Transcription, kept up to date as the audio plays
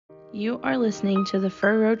You are listening to the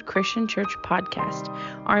Fur Road Christian Church podcast.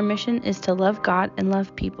 Our mission is to love God and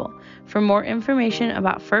love people. For more information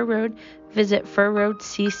about Fur Road, visit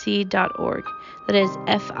furroadcc.org. That is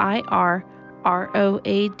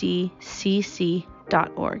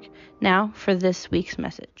FIRROADCC.org. Now for this week's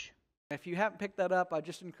message. If you haven't picked that up, I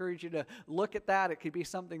just encourage you to look at that. It could be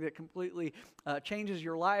something that completely changes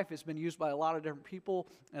your life. It's been used by a lot of different people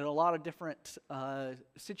and a lot of different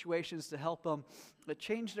situations to help them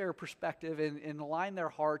change their perspective and align their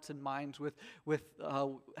hearts and minds with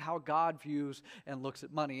how God views and looks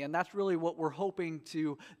at money. And that's really what we're hoping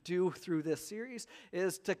to do through this series,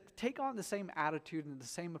 is to take on the same attitude and the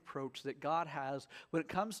same approach that God has when it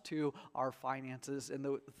comes to our finances and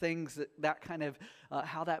the things that kind of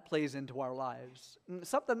how that plays into our lives. And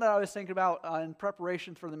something that I was thinking about in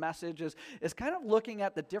preparation for the message is kind of looking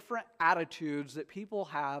at the different attitudes that people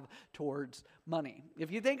have towards money.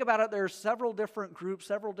 If you think about it, there's several different groups,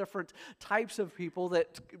 several different types of people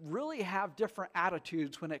that really have different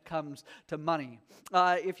attitudes when it comes to money.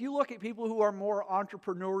 If you look at people who are more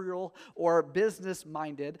entrepreneurial or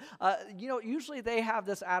business-minded, usually they have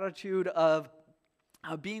this attitude of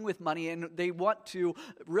being with money, and they want to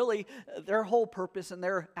really, their whole purpose and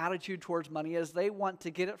their attitude towards money is they want to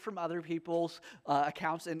get it from other people's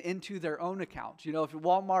accounts and into their own accounts. You know, if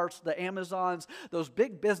Walmart's, the Amazons, those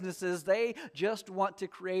big businesses, they just want to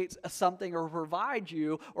create something or provide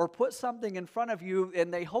you or put something in front of you,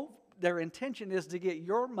 and they hope their intention is to get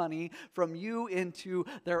your money from you into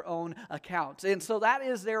their own accounts. And so that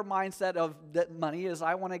is their mindset of that money is,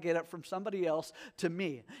 I want to get it from somebody else to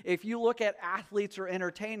me. If you look at athletes or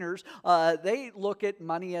entertainers, they look at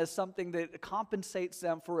money as something that compensates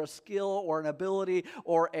them for a skill or an ability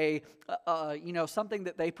or something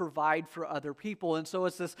that they provide for other people. And so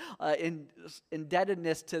it's this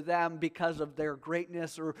indebtedness to them because of their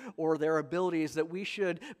greatness or their abilities that we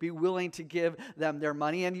should be willing to give them their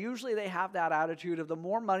money. And usually they have that attitude of the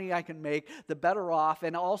more money I can make, the better off.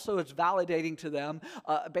 And also it's validating to them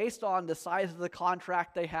based on the size of the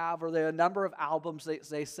contract they have or the number of albums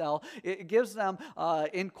they sell. It gives them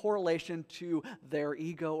in correlation to their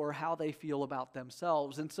ego or how they feel about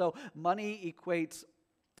themselves. And so money equates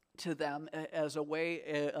to them as a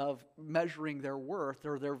way of measuring their worth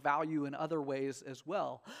or their value in other ways as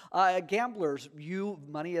well. Gamblers view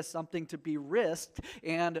money as something to be risked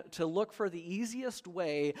and to look for the easiest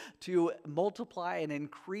way to multiply and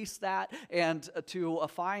increase that and to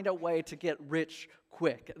find a way to get rich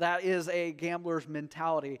quick. That is a gambler's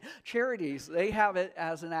mentality. Charities, they have it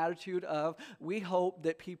as an attitude of, we hope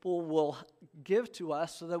that people will give to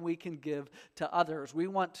us so that we can give to others. We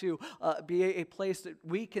want to be a place that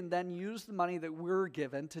we can then use the money that we're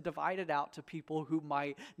given to divide it out to people who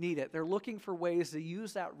might need it. They're looking for ways to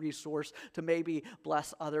use that resource to maybe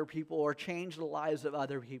bless other people or change the lives of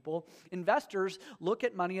other people. Investors look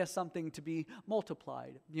at money as something to be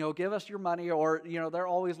multiplied. Give us your money, or, they're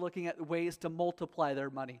always looking at ways to multiply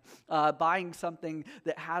their money, buying something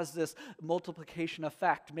that has this multiplication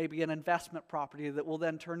effect, maybe an investment property that will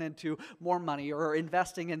then turn into more money, or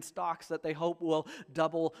investing in stocks that they hope will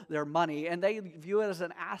double their money, and they view it as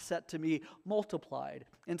an asset to be multiplied.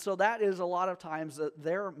 And so that is a lot of times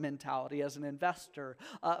their mentality as an investor.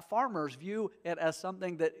 Farmers view it as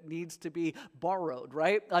something that needs to be borrowed,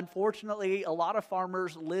 right? Unfortunately, a lot of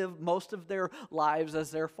farmers live most of their lives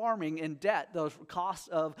as they're farming in debt. Those costs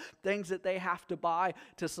of things that they have to buy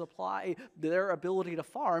to supply their ability to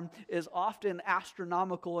farm is often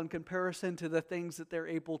astronomical in comparison to the things that they're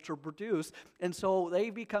able to produce. And so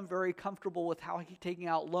they become very comfortable with taking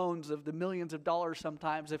out loans of the millions of dollars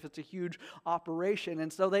sometimes if it's a huge operation.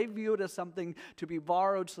 And so they view it as something to be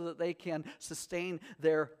borrowed so that they can sustain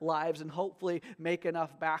their lives and hopefully make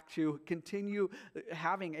enough back to continue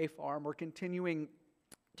having a farm or continuing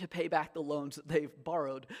to pay back the loans that they've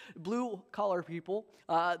borrowed. Blue-collar people,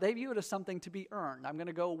 they view it as something to be earned. I'm going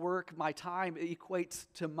to go work. My time equates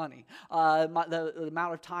to money. The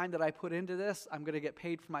amount of time that I put into this, I'm going to get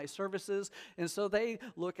paid for my services. And so they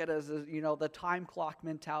look at it as, the time clock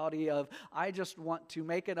mentality of, I just want to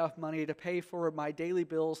make enough money to pay for my daily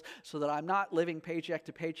bills so that I'm not living paycheck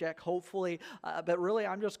to paycheck, hopefully. But really,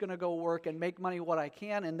 I'm just going to go work and make money what I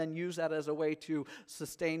can and then use that as a way to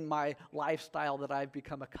sustain my lifestyle that I've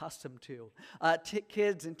become accustomed to.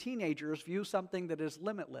 Kids and teenagers view something that is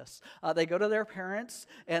limitless. They go to their parents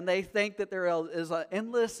and they think that there is an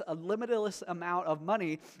endless, a limitless amount of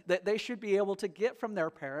money that they should be able to get from their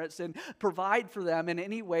parents and provide for them in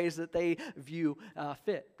any ways that they view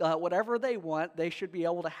fit. Whatever they want, they should be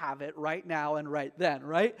able to have it right now and right then,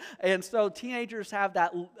 right? And so teenagers have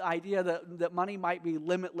that idea that money might be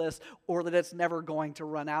limitless, or that it's never going to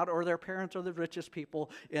run out, or their parents are the richest people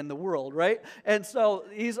in the world, right? And so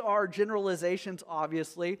these are generalizations,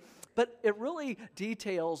 obviously, but it really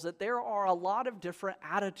details that there are a lot of different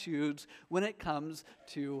attitudes when it comes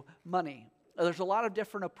to money. There's a lot of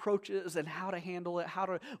different approaches and how to handle it, how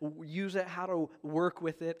to use it, how to work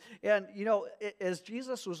with it. And, as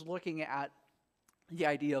Jesus was looking at the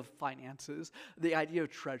idea of finances, the idea of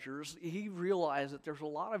treasures, he realized that there's a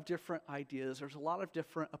lot of different ideas, there's a lot of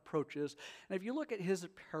different approaches. And if you look at his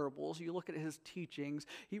parables, you look at his teachings,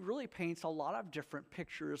 he really paints a lot of different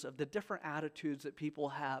pictures of the different attitudes that people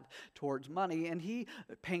have towards money. And he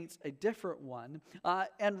paints a different one.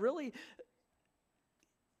 And really,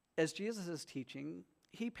 as Jesus is teaching,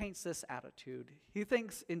 he paints this attitude. He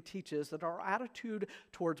thinks and teaches that our attitude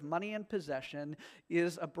towards money and possession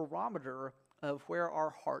is a barometer of where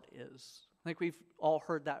our heart is. I think we've all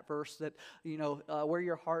heard that verse that, where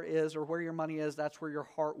your heart is or where your money is, that's where your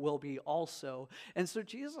heart will be also. And so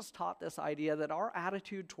Jesus taught this idea that our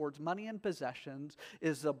attitude towards money and possessions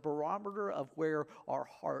is a barometer of where our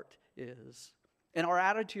heart is. And our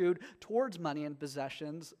attitude towards money and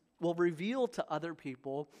possessions will reveal to other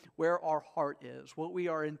people where our heart is, what we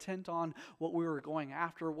are intent on, what we are going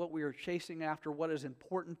after, what we are chasing after, what is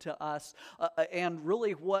important to us, and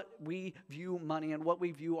really what we view money and what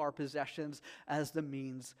we view our possessions as the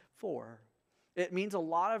means for. It means a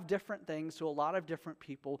lot of different things to a lot of different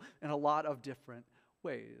people in a lot of different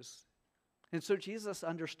ways. And so Jesus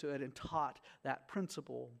understood and taught that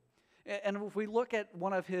principle. And if we look at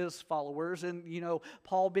one of his followers, and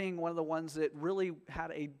Paul being one of the ones that really had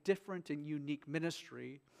a different and unique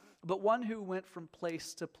ministry, but one who went from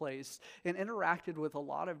place to place and interacted with a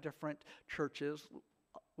lot of different churches,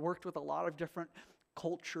 worked with a lot of different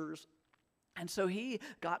cultures. And so he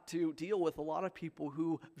got to deal with a lot of people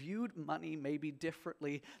who viewed money maybe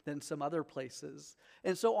differently than some other places.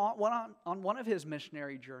 And so on one of his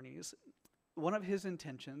missionary journeys, one of his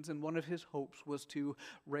intentions and one of his hopes was to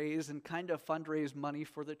raise and kind of fundraise money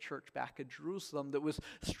for the church back in Jerusalem that was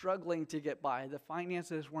struggling to get by. The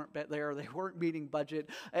finances weren't there. They weren't meeting budget.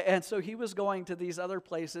 And so he was going to these other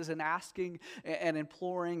places and asking and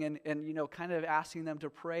imploring and kind of asking them to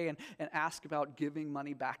pray and ask about giving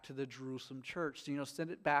money back to the Jerusalem church.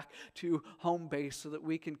 Send it back to home base so that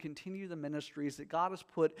we can continue the ministries that God has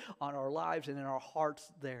put on our lives and in our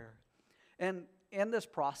hearts there. And in this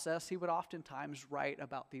process, he would oftentimes write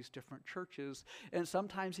about these different churches. And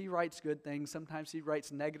sometimes he writes good things, sometimes he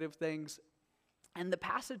writes negative things. And the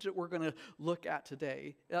passage that we're going to look at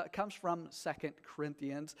today comes from 2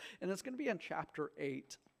 Corinthians, and it's going to be in chapter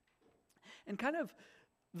 8. And kind of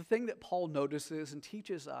the thing that Paul notices and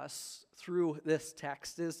teaches us through this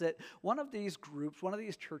text is that one of these groups, one of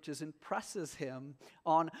these churches, impresses him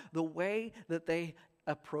on the way that they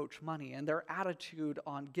approach money and their attitude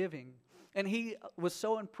on giving. And he was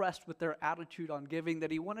so impressed with their attitude on giving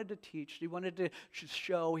that he wanted to teach, he wanted to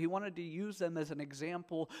show, he wanted to use them as an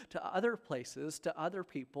example to other places, to other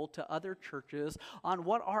people, to other churches on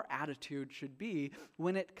what our attitude should be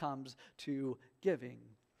when it comes to giving.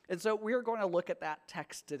 And so we're going to look at that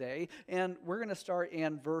text today, and we're going to start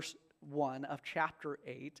in verse 1 of chapter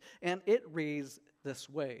 8, and it reads this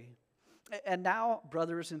way. And now,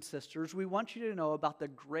 brothers and sisters, we want you to know about the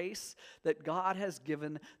grace that God has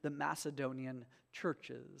given the Macedonian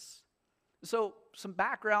churches. So, some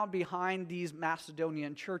background behind these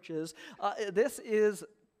Macedonian churches. This is,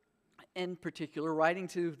 in particular, writing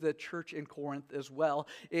to the church in Corinth as well,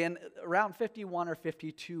 in around 51 or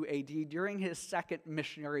 52 AD, during his second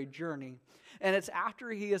missionary journey. And it's after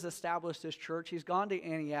he has established his church, he's gone to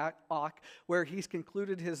Antioch, where he's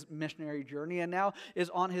concluded his missionary journey, and now is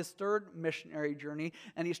on his third missionary journey,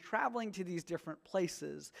 and he's traveling to these different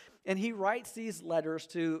places. And he writes these letters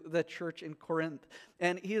to the church in Corinth,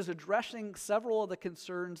 and he is addressing several of the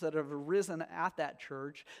concerns that have arisen at that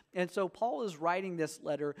church. And so Paul is writing this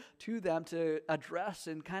letter to them to address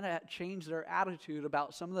and kind of change their attitude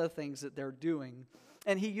about some of the things that they're doing.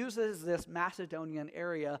 And he uses this Macedonian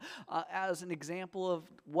area as an example of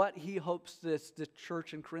what he hopes the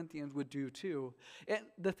church in Corinthians would do too. And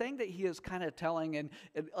the thing that he is kind of telling and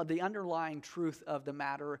the underlying truth of the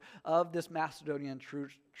matter of this Macedonian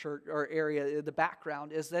church or area, the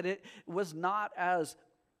background, is that it was not as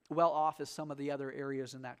well off as some of the other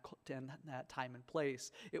areas in that time and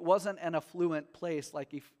place. It wasn't an affluent place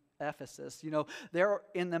like Ephesus. There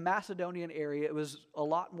in the Macedonian area, it was a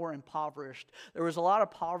lot more impoverished. There was a lot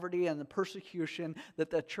of poverty and the persecution that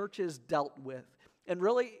the churches dealt with. And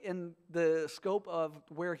really, in the scope of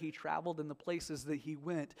where he traveled and the places that he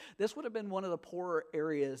went, this would have been one of the poorer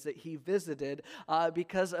areas that he visited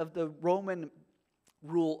because of the Roman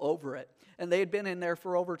rule over it. And they had been in there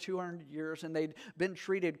for over 200 years, and they'd been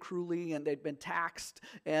treated cruelly, and they'd been taxed,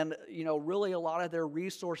 and really a lot of their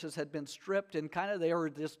resources had been stripped, and kind of they were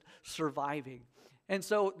just surviving. And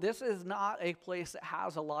so this is not a place that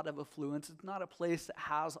has a lot of affluence. It's not a place that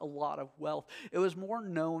has a lot of wealth. It was more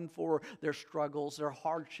known for their struggles, their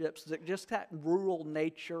hardships, just that rural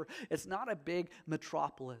nature. It's not a big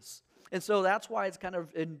metropolis. And so that's why it's kind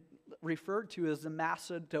of referred to as the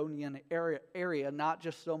Macedonian area, not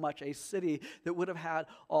just so much a city that would have had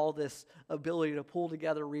all this ability to pull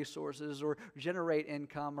together resources or generate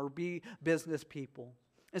income or be business people.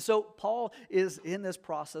 And so Paul is in this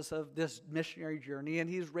process of this missionary journey, and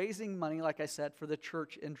he's raising money, like I said, for the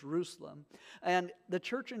church in Jerusalem. And the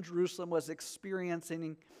church in Jerusalem was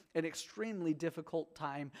experiencing an extremely difficult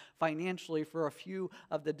time financially for a few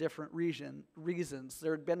of the different reasons.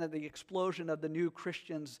 There had been the explosion of the new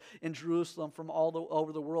Christians in Jerusalem from all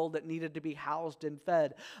over the world that needed to be housed and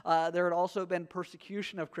fed. There had also been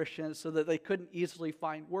persecution of Christians so that they couldn't easily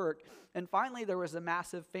find work. And finally, there was a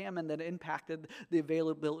massive famine that impacted the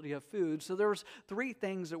availability of food. So there was three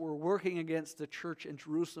things that were working against the church in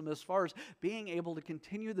Jerusalem as far as being able to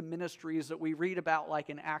continue the ministries that we read about, like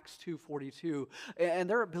in Acts 2:42, and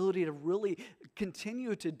their ability to really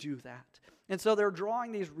continue to do that. And so they're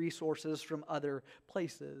drawing these resources from other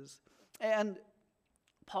places. And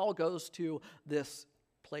Paul goes to this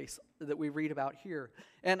place that we read about here.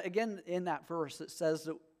 And again, in that verse, it says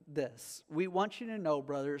that this: we want you to know,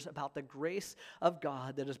 brothers, about the grace of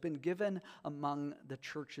God that has been given among the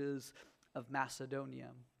churches of Macedonia.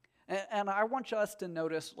 And I want us to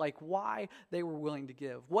notice why they were willing to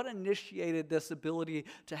give. What initiated this ability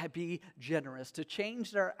to be generous, to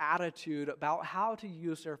change their attitude about how to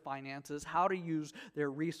use their finances, how to use their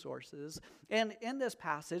resources. And in this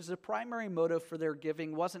passage, the primary motive for their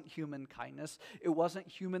giving wasn't human kindness. It wasn't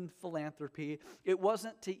human philanthropy. It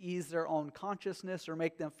wasn't to ease their own consciousness or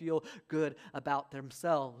make them feel good about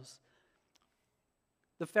themselves.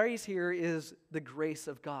 The phrase here is the grace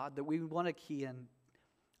of God that we want to key in.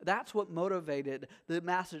 That's what motivated the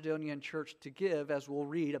Macedonian church to give, as we'll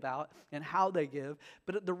read about, and how they give.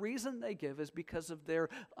 But the reason they give is because of their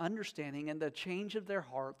understanding and the change of their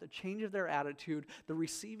heart, the change of their attitude, the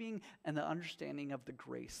receiving and the understanding of the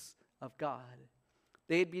grace of God.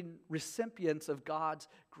 They had been recipients of God's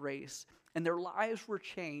grace, and their lives were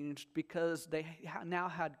changed because they now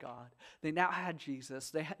had God. They now had Jesus.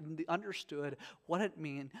 They understood what it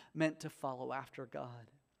meant to follow after God.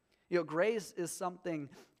 Grace is something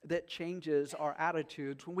that changes our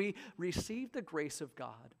attitudes. When we receive the grace of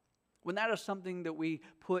God, when that is something that we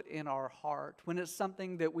put in our heart, when it's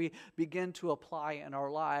something that we begin to apply in our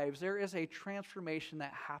lives, there is a transformation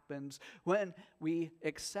that happens when we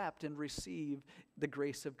accept and receive the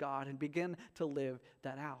grace of God and begin to live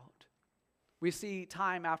that out. We see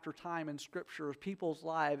time after time in Scripture people's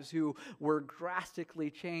lives who were drastically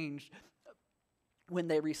changed when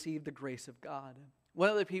they received the grace of God. One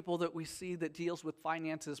of the people that we see that deals with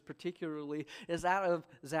finances particularly is that of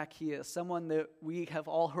Zacchaeus, someone that we have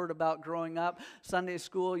all heard about growing up. Sunday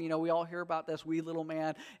school, we all hear about this wee little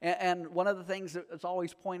man. And one of the things that's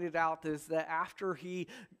always pointed out is that after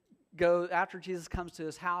Jesus comes to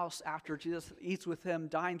his house, after Jesus eats with him,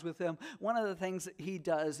 dines with him, one of the things that he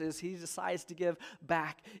does is he decides to give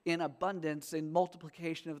back in abundance, in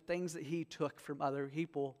multiplication of things that he took from other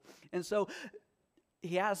people. And so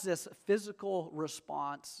he has this physical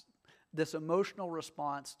response, this emotional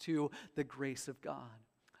response to the grace of God.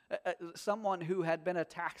 Someone who had been a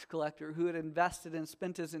tax collector, who had invested and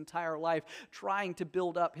spent his entire life trying to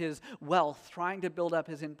build up his wealth, trying to build up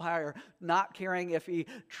his empire, not caring if he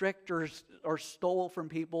tricked or stole from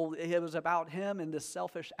people. It was about him and this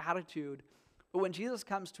selfish attitude. But when Jesus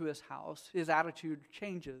comes to his house, his attitude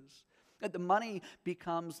changes. The money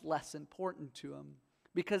becomes less important to him,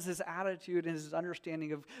 because his attitude and his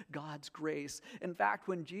understanding of God's grace. In fact,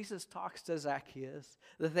 when Jesus talks to Zacchaeus,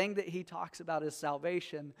 the thing that he talks about is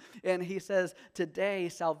salvation. And he says, today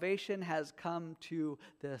salvation has come to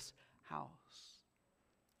this house.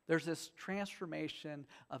 There's this transformation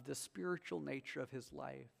of the spiritual nature of his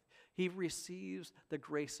life. He receives the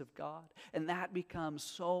grace of God, and that becomes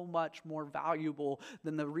so much more valuable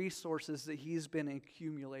than the resources that he's been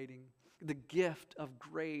accumulating. The gift of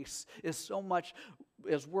grace is so much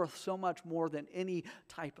is worth so much more than any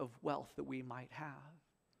type of wealth that we might have.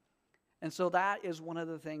 And so that is one of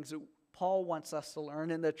the things that Paul wants us to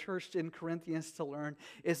learn, and the church in Corinthians to learn,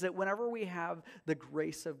 is that whenever we have the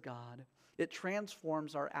grace of God, it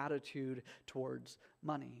transforms our attitude towards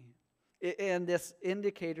money. And this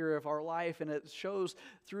indicator of our life, and it shows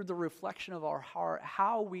through the reflection of our heart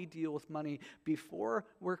how we deal with money before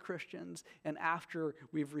we're Christians and after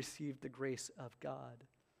we've received the grace of God.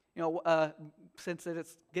 You know, since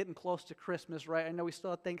it's getting close to Christmas, right? I know we still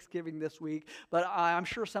have Thanksgiving this week, but I'm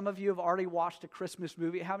sure some of you have already watched a Christmas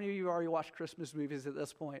movie. How many of you have already watched Christmas movies at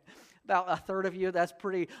this point? About a third of you. That's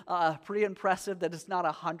pretty impressive that it's not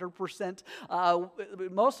 100%.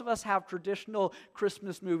 Most of us have traditional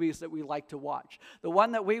Christmas movies that we like to watch. The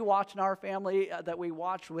one that we watch in our family, that we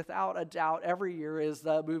watch without a doubt every year, is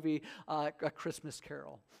the movie A Christmas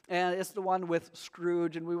Carol. And it's the one with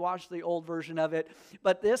Scrooge, and we watch the old version of it.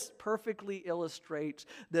 But this perfectly illustrates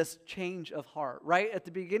this change of heart, right? At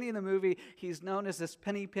the beginning of the movie, he's known as this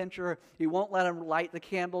penny pincher. He won't let him light the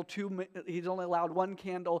candle. He's only allowed one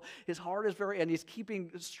candle. His heart is and he's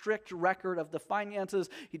keeping strict record of the finances.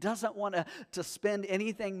 He doesn't want to spend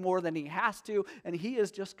anything more than he has to, and he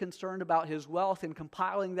is just concerned about his wealth and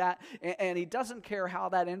compiling that, and he doesn't care how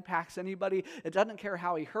that impacts anybody. It doesn't care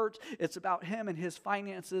how he hurts. It's about him and his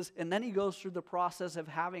finances. And then he goes through the process of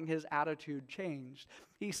having his attitude changed.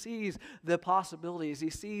 He sees the possibilities. He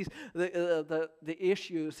sees the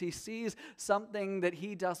issues. He sees something that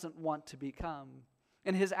he doesn't want to become.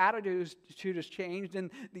 And his attitude has changed. And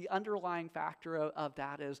the underlying factor of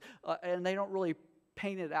that is, and they don't really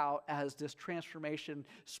paint it out as this transformation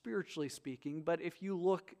spiritually speaking, but if you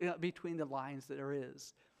look between the lines,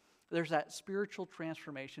 there's that spiritual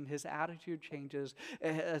transformation. His attitude changes,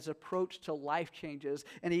 his approach to life changes,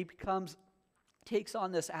 and he takes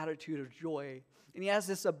on this attitude of joy. And he has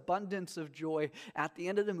this abundance of joy at the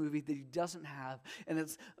end of the movie that he doesn't have. And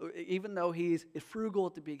it's even though he's frugal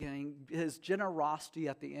at the beginning, his generosity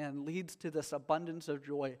at the end leads to this abundance of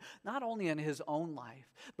joy, not only in his own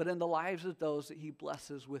life, but in the lives of those that he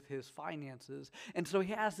blesses with his finances. And so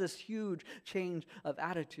he has this huge change of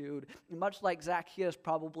attitude, much like Zacchaeus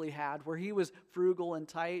probably had, where he was frugal and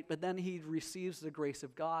tight, but then he receives the grace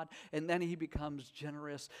of God, and then he becomes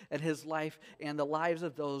generous, and his life and the lives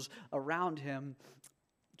of those around him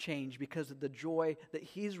change because of the joy that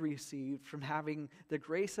he's received from having the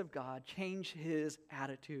grace of God change his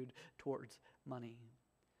attitude towards money.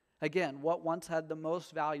 Again, what once had the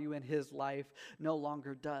most value in his life no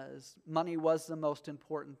longer does. Money was the most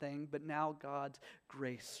important thing, but now God's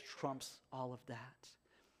grace trumps all of that.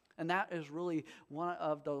 And that is really one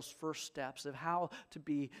of those first steps of how to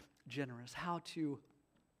be generous, how to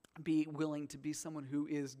be willing to be someone who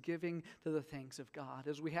is giving to the things of God,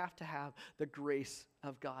 as we have to have the grace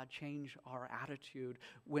of God change our attitude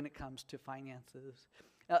when it comes to finances.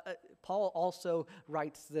 Paul also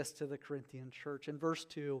writes this to the Corinthian church in verse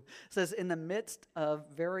 2. It says, in the midst of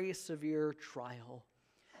very severe trial,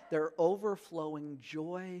 their overflowing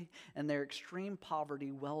joy and their extreme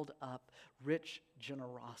poverty welled up rich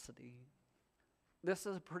generosity. This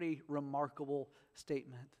is a pretty remarkable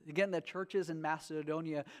statement. Again, the churches in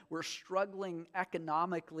Macedonia were struggling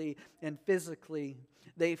economically and physically.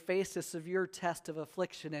 They faced a severe test of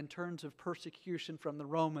affliction in terms of persecution from the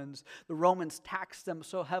Romans. The Romans taxed them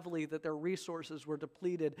so heavily that their resources were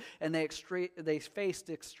depleted, and they faced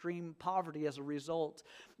extreme poverty as a result.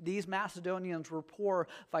 These Macedonians were poor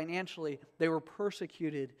financially. They were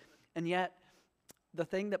persecuted. And yet, the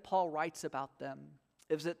thing that Paul writes about them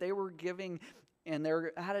is that they were giving, and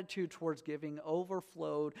their attitude towards giving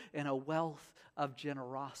overflowed in a wealth of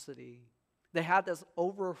generosity. They had this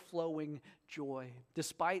overflowing joy.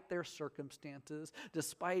 Despite their circumstances,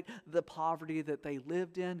 despite the poverty that they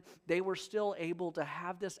lived in, they were still able to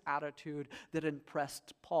have this attitude that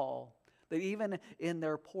impressed Paul. That even in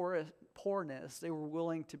their poorness, they were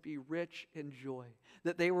willing to be rich in joy.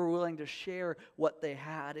 That they were willing to share what they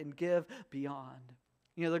had and give beyond.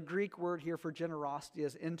 You know, the Greek word here for generosity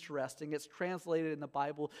is interesting. It's translated in the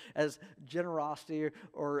Bible as generosity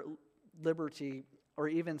or liberty or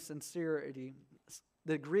even sincerity.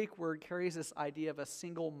 The Greek word carries this idea of a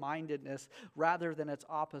single-mindedness rather than its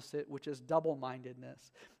opposite, which is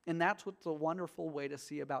double-mindedness. And that's what the wonderful way to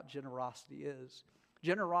see about generosity is.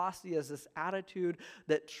 Generosity is this attitude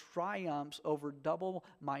that triumphs over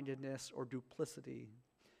double-mindedness or duplicity.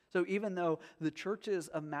 So even though the churches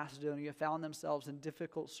of Macedonia found themselves in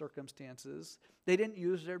difficult circumstances, they didn't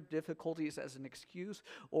use their difficulties as an excuse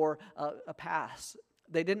or a pass.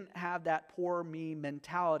 They didn't have that poor me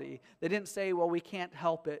mentality. They didn't say, well, we can't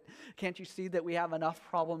help it. Can't you see that we have enough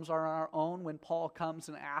problems on our own, when Paul comes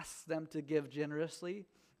and asks them to give generously?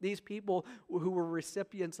 These people who were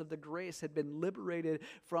recipients of the grace had been liberated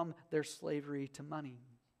from their slavery to money.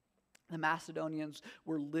 The Macedonians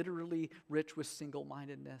were literally rich with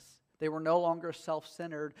single-mindedness. They were no longer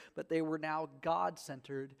self-centered, but they were now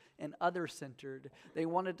God-centered and other-centered. They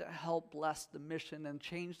wanted to help bless the mission and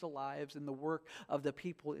change the lives and the work of the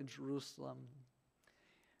people in Jerusalem.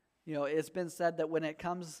 You know, it's been said that when it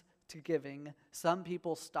comes to giving, some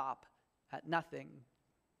people stop at nothing.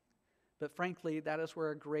 But frankly, that is where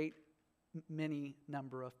a great many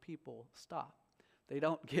number of people stop. They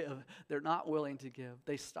don't give. They're not willing to give.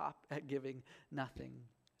 They stop at giving nothing.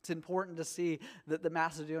 It's important to see that the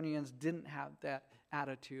Macedonians didn't have that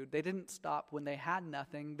attitude. They didn't stop when they had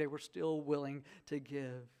nothing. They were still willing to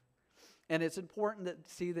give. And it's important to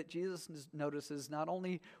see that Jesus notices not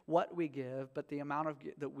only what we give, but the amount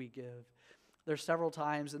that we give. There's several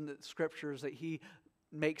times in the scriptures that he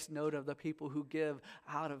makes note of the people who give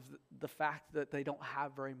out of the fact that they don't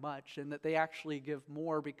have very much, and that they actually give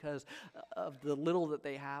more because of the little that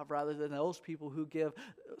they have, rather than those people who give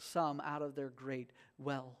some out of their great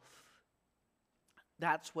wealth.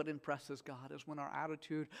 That's what impresses God, is when our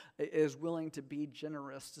attitude is willing to be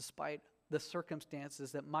generous despite the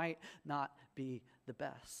circumstances that might not be the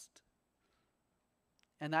best.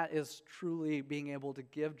 And that is truly being able to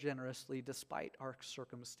give generously despite our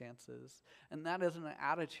circumstances. And that is an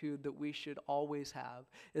attitude that we should always have,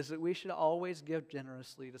 is that we should always give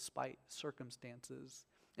generously despite circumstances.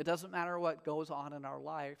 It doesn't matter what goes on in our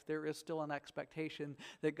life, there is still an expectation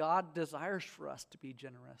that God desires for us to be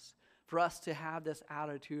generous, for us to have this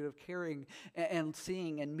attitude of caring and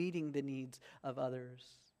seeing and meeting the needs of others.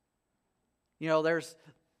 You know, there's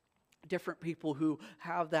different people who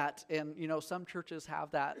have that, and some churches have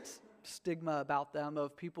that stigma about them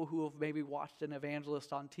of people who have maybe watched an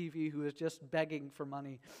evangelist on TV who is just begging for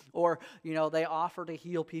money, or they offer to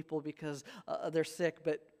heal people because they're sick,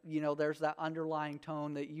 but there's that underlying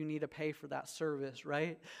tone that you need to pay for that service,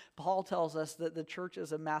 right? Paul tells us that the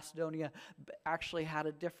churches of Macedonia actually had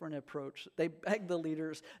a different approach. They begged the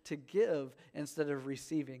leaders to give instead of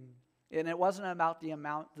receiving, and it wasn't about the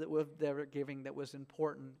amount that they were giving that was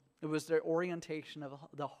important. It was their orientation of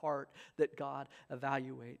the heart that God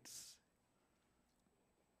evaluates.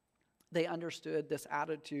 They understood this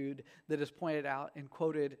attitude that is pointed out and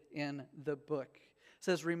quoted in the book. It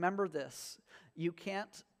says, remember this, you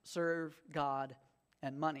can't serve God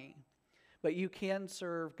and money, but you can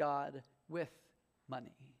serve God with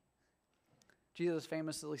money. Jesus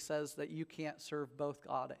famously says that you can't serve both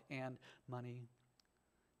God and money.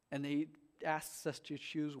 And he asks us to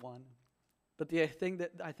choose one. But the thing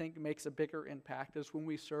that I think makes a bigger impact is when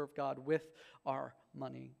we serve God with our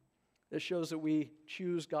money. It shows that we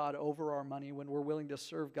choose God over our money when we're willing to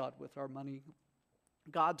serve God with our money.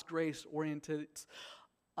 God's grace orientates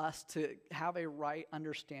us to have a right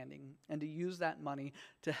understanding and to use that money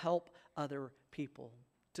to help other people,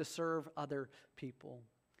 to serve other people.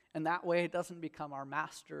 And that way it doesn't become our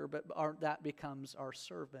master, but that becomes our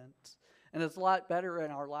servant. And it's a lot better in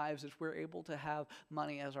our lives if we're able to have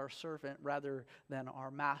money as our servant rather than our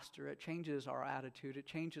master. It changes our attitude. It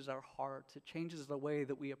changes our hearts. It changes the way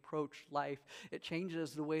that we approach life. It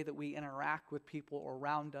changes the way that we interact with people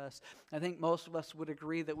around us. I think most of us would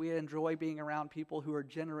agree that we enjoy being around people who are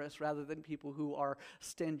generous rather than people who are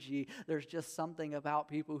stingy. There's just something about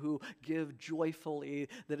people who give joyfully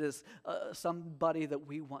that is somebody that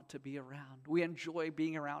we want to be around. We enjoy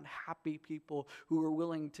being around happy people who are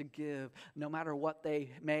willing to give no matter what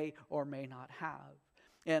they may or may not have,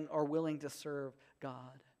 and are willing to serve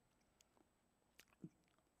God.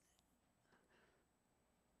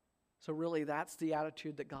 So really, that's the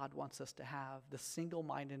attitude that God wants us to have, the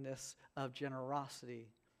single-mindedness of generosity.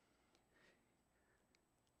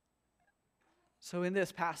 So in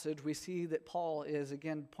this passage, we see that Paul is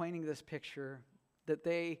again pointing this picture that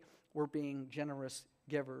they were being generous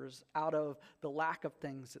givers out of the lack of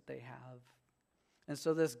things that they have. And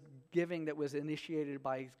so this giving that was initiated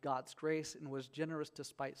by God's grace and was generous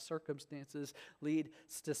despite circumstances leads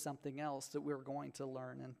to something else that we're going to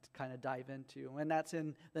learn and kind of dive into. And that's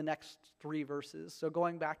in the next 3 verses. So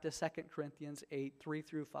going back to 2 Corinthians 8, 3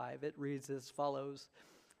 through 5, it reads as follows.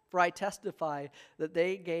 For I testify that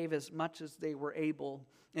they gave as much as they were able,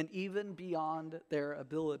 and even beyond their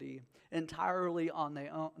ability, entirely on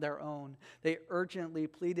their own. They urgently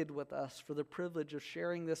pleaded with us for the privilege of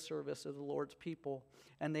sharing this service of the Lord's people,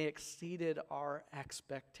 and they exceeded our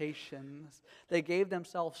expectations. They gave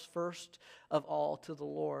themselves first of all to the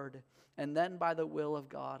Lord, and then by the will of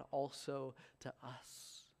God also to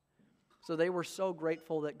us. So they were so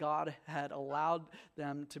grateful that God had allowed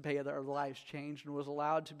them to pay their lives changed and was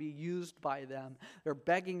allowed to be used by them. They're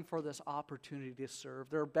begging for this opportunity to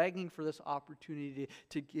serve. They're begging for this opportunity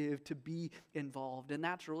to give, to be involved. And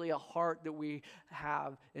that's really a heart that we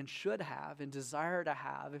have and should have and desire to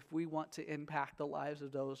have if we want to impact the lives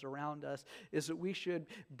of those around us, is that we should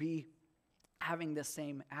be having the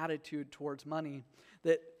same attitude towards money.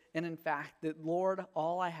 And in fact, that Lord,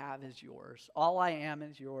 all I have is yours. All I am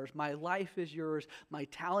is yours. My life is yours. My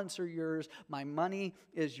talents are yours. My money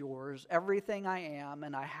is yours. Everything I am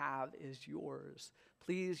and I have is yours.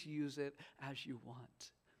 Please use it as you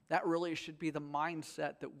want. That really should be the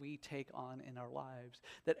mindset that we take on in our lives.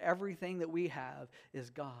 That everything that we have is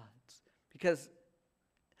God's. Because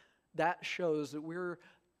that shows that we're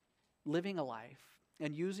living a life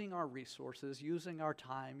and using our resources, using our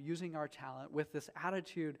time, using our talent with this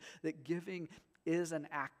attitude that giving is an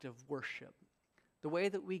act of worship. The way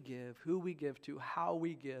that we give, who we give to, how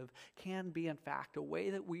we give, can be in fact a way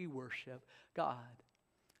that we worship God.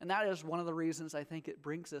 And that is one of the reasons I think it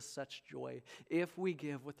brings us such joy if we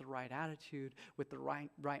give with the right attitude, with the right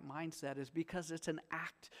mindset, is because it's an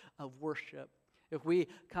act of worship. If we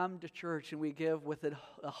come to church and we give with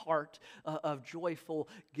a heart of joyful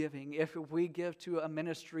giving, if we give to a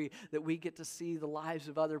ministry that we get to see the lives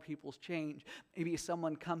of other people's change, maybe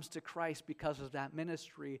someone comes to Christ because of that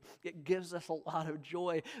ministry, it gives us a lot of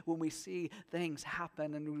joy when we see things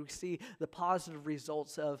happen and we see the positive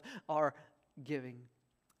results of our giving.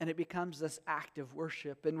 And it becomes this act of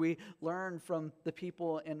worship. And we learn from the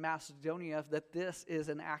people in Macedonia that this is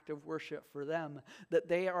an act of worship for them, that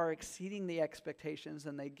they are exceeding the expectations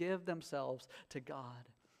and they give themselves to God.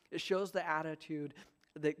 It shows the attitude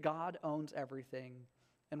that God owns everything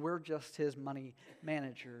and we're just his money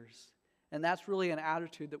managers. And that's really an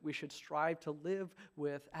attitude that we should strive to live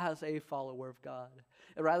with as a follower of God.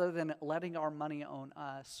 Rather than letting our money own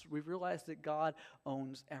us, we realize that God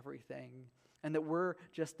owns everything. And that we're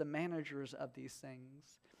just the managers of these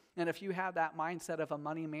things. And if you have that mindset of a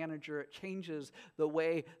money manager, it changes the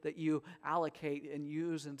way that you allocate and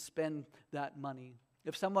use and spend that money.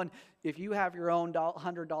 If you have your own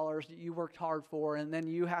 $100 that you worked hard for and then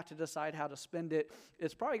you have to decide how to spend it,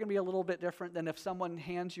 it's probably going to be a little bit different than if someone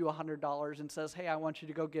hands you $100 and says, hey, I want you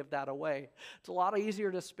to go give that away. It's a lot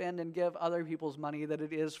easier to spend and give other people's money than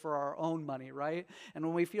it is for our own money, right? And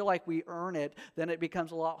when we feel like we earn it, then it becomes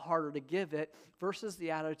a lot harder to give it versus the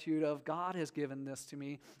attitude of God has given this to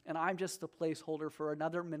me and I'm just a placeholder for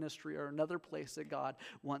another ministry or another place that God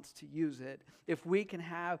wants to use it. If we can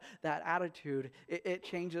have that attitude, it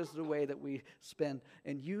changes the way that we spend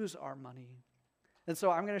and use our money. And so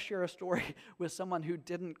I'm going to share a story with someone who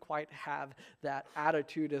didn't quite have that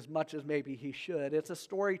attitude as much as maybe he should. It's a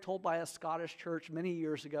story told by a Scottish church many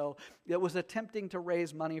years ago that was attempting to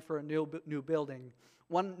raise money for a new building.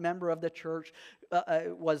 One member of the church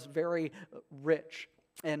was very rich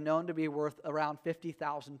and known to be worth around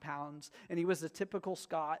 £50,000. And he was a typical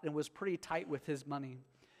Scot and was pretty tight with his money.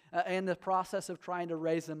 In the process of trying to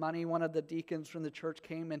raise the money, one of the deacons from the church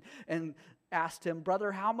came and asked him,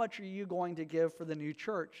 brother, how much are you going to give for the new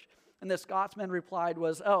church? And the Scotsman replied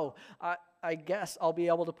I guess I'll be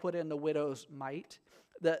able to put in the widow's mite.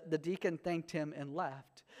 The deacon thanked him and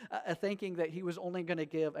left, thinking that he was only going to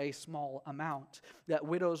give a small amount, that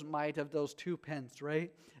widow's mite of those 2 pence,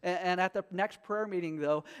 right? And at the next prayer meeting,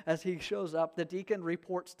 though, as he shows up, the deacon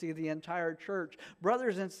reports to the entire church,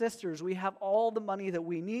 brothers and sisters, we have all the money that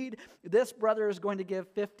we need. This brother is going to give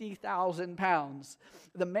 50,000 pounds.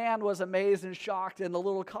 The man was amazed and shocked and a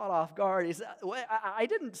little caught off guard. He said, I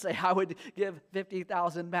didn't say I would give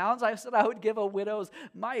 50,000 pounds. I said I would give a widow's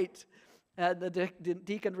mite. And the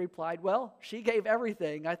deacon replied, well, she gave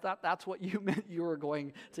everything. I thought that's what you meant you were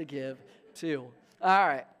going to give too. All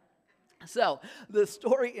right. So the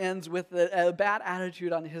story ends with a bad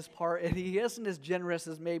attitude on his part, and he isn't as generous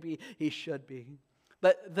as maybe he should be.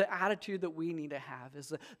 But the attitude that we need to have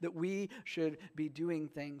is that we should be doing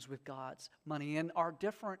things with God's money. In our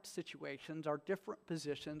different situations, our different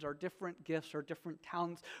positions, our different gifts, our different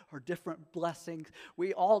talents, our different blessings,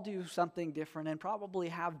 we all do something different and probably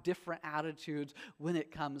have different attitudes when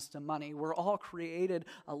it comes to money. We're all created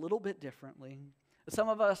a little bit differently. Some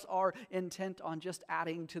of us are intent on just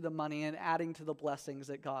adding to the money and adding to the blessings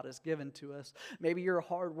that God has given to us. Maybe you're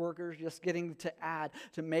hard workers just getting to add,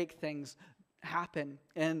 to make things happen,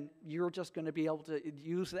 and you're just going to be able to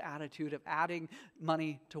use the attitude of adding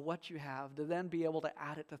money to what you have to then be able to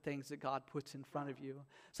add it to things that God puts in front of you.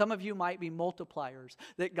 Some of you might be multipliers,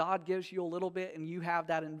 that God gives you a little bit and you have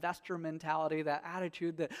that investor mentality, that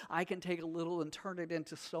attitude that I can take a little and turn it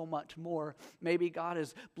into so much more. Maybe God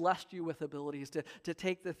has blessed you with abilities to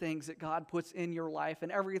take the things that God puts in your life,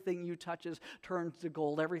 and everything you touches turns to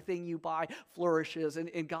gold. Everything you buy flourishes,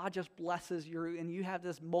 and God just blesses you, and you have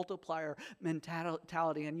this multiplier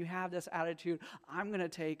mentality, and you have this attitude, I'm going to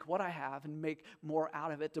take what I have and make more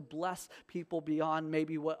out of it to bless people beyond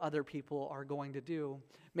maybe what other people are going to do.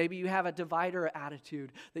 Maybe you have a divider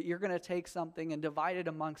attitude, that you're going to take something and divide it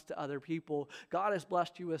amongst other people. God has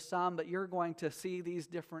blessed you with some, but you're going to see these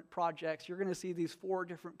different projects. You're going to see these 4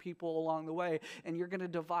 different people along the way, and you're going to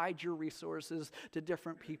divide your resources to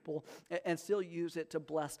different people and still use it to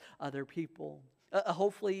bless other people.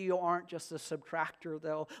 Hopefully you aren't just a subtractor,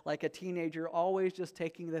 though, like a teenager, always just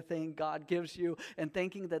taking the thing God gives you and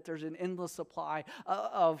thinking that there's an endless supply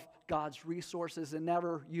of God's resources and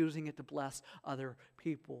never using it to bless other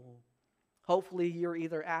people. Hopefully you're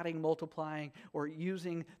either adding, multiplying, or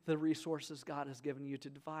using the resources God has given you to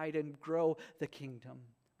divide and grow the kingdom.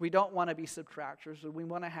 We don't want to be subtractors. We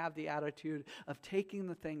want to have the attitude of taking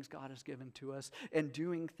the things God has given to us and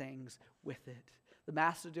doing things with it. The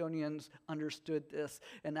Macedonians understood this,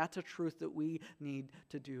 and that's a truth that we need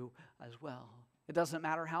to do as well. It doesn't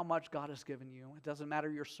matter how much God has given you. It doesn't matter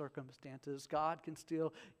your circumstances. God can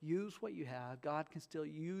still use what you have. God can still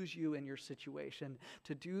use you in your situation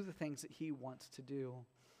to do the things that He wants to do.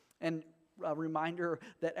 And a reminder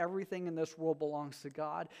that everything in this world belongs to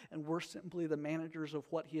God, and we're simply the managers of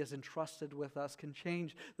what He has entrusted with us, can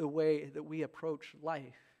change the way that we approach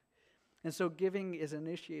life. And so giving is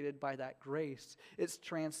initiated by that grace. It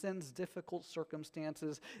transcends difficult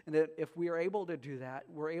circumstances, and that if we are able to do that,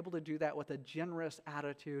 we're able to do that with a generous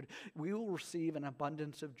attitude, we will receive an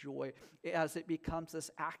abundance of joy as it becomes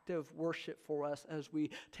this active worship for us as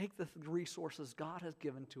we take the resources God has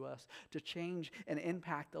given to us to change and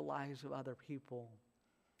impact the lives of other people.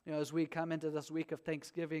 You know, as we come into this week of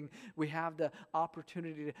Thanksgiving, we have the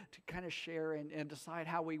opportunity to kind of share and decide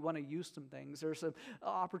how we want to use some things. There's an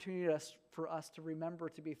opportunity for us to remember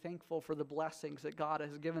to be thankful for the blessings that God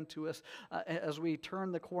has given to us as we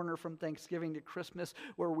turn the corner from Thanksgiving to Christmas,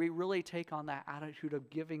 where we really take on that attitude of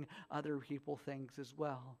giving other people things as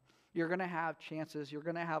well. You're going to have chances, you're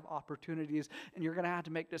going to have opportunities, and you're going to have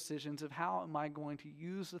to make decisions of how am I going to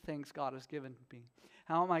use the things God has given me?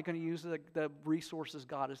 How am I going to use the resources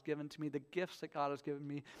God has given to me, the gifts that God has given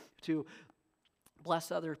me to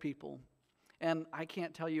bless other people? And I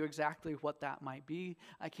can't tell you exactly what that might be.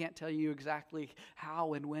 I can't tell you exactly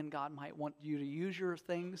how and when God might want you to use your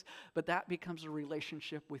things, but that becomes a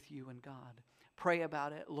relationship with you and God. Pray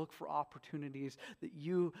about it. Look for opportunities that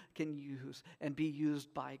you can use and be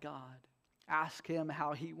used by God. Ask Him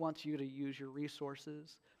how He wants you to use your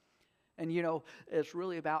resources. And you know, it's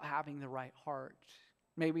really about having the right heart.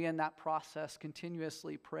 Maybe in that process,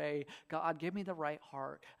 continuously pray, God, give me the right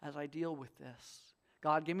heart as I deal with this.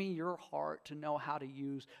 God, give me your heart to know how to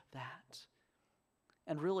use that.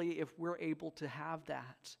 And really, if we're able to have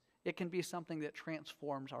that, it can be something that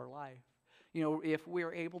transforms our life. You know, if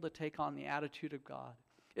we're able to take on the attitude of God,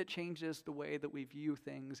 it changes the way that we view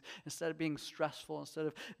things. Instead of being stressful, instead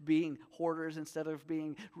of being hoarders, instead of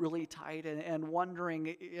being really tight and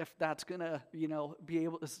wondering if that's going to, be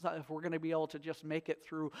able, if we're going to be able to just make it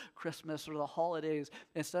through Christmas or the holidays,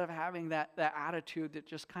 instead of having that attitude that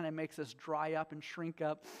just kind of makes us dry up and shrink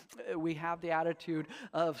up, we have the attitude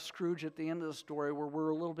of Scrooge at the end of the story, where we're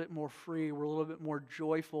a little bit more free, we're a little bit more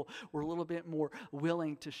joyful, we're a little bit more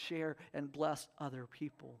willing to share and bless other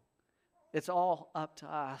people. It's all up to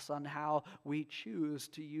us on how we choose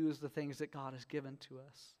to use the things that God has given to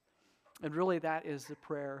us. And really that is the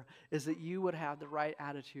prayer, is that you would have the right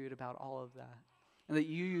attitude about all of that. And that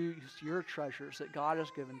you use your treasures that God has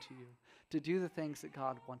given to you to do the things that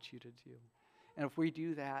God wants you to do. And if we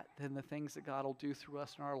do that, then the things that God will do through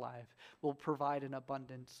us in our life will provide an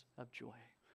abundance of joy.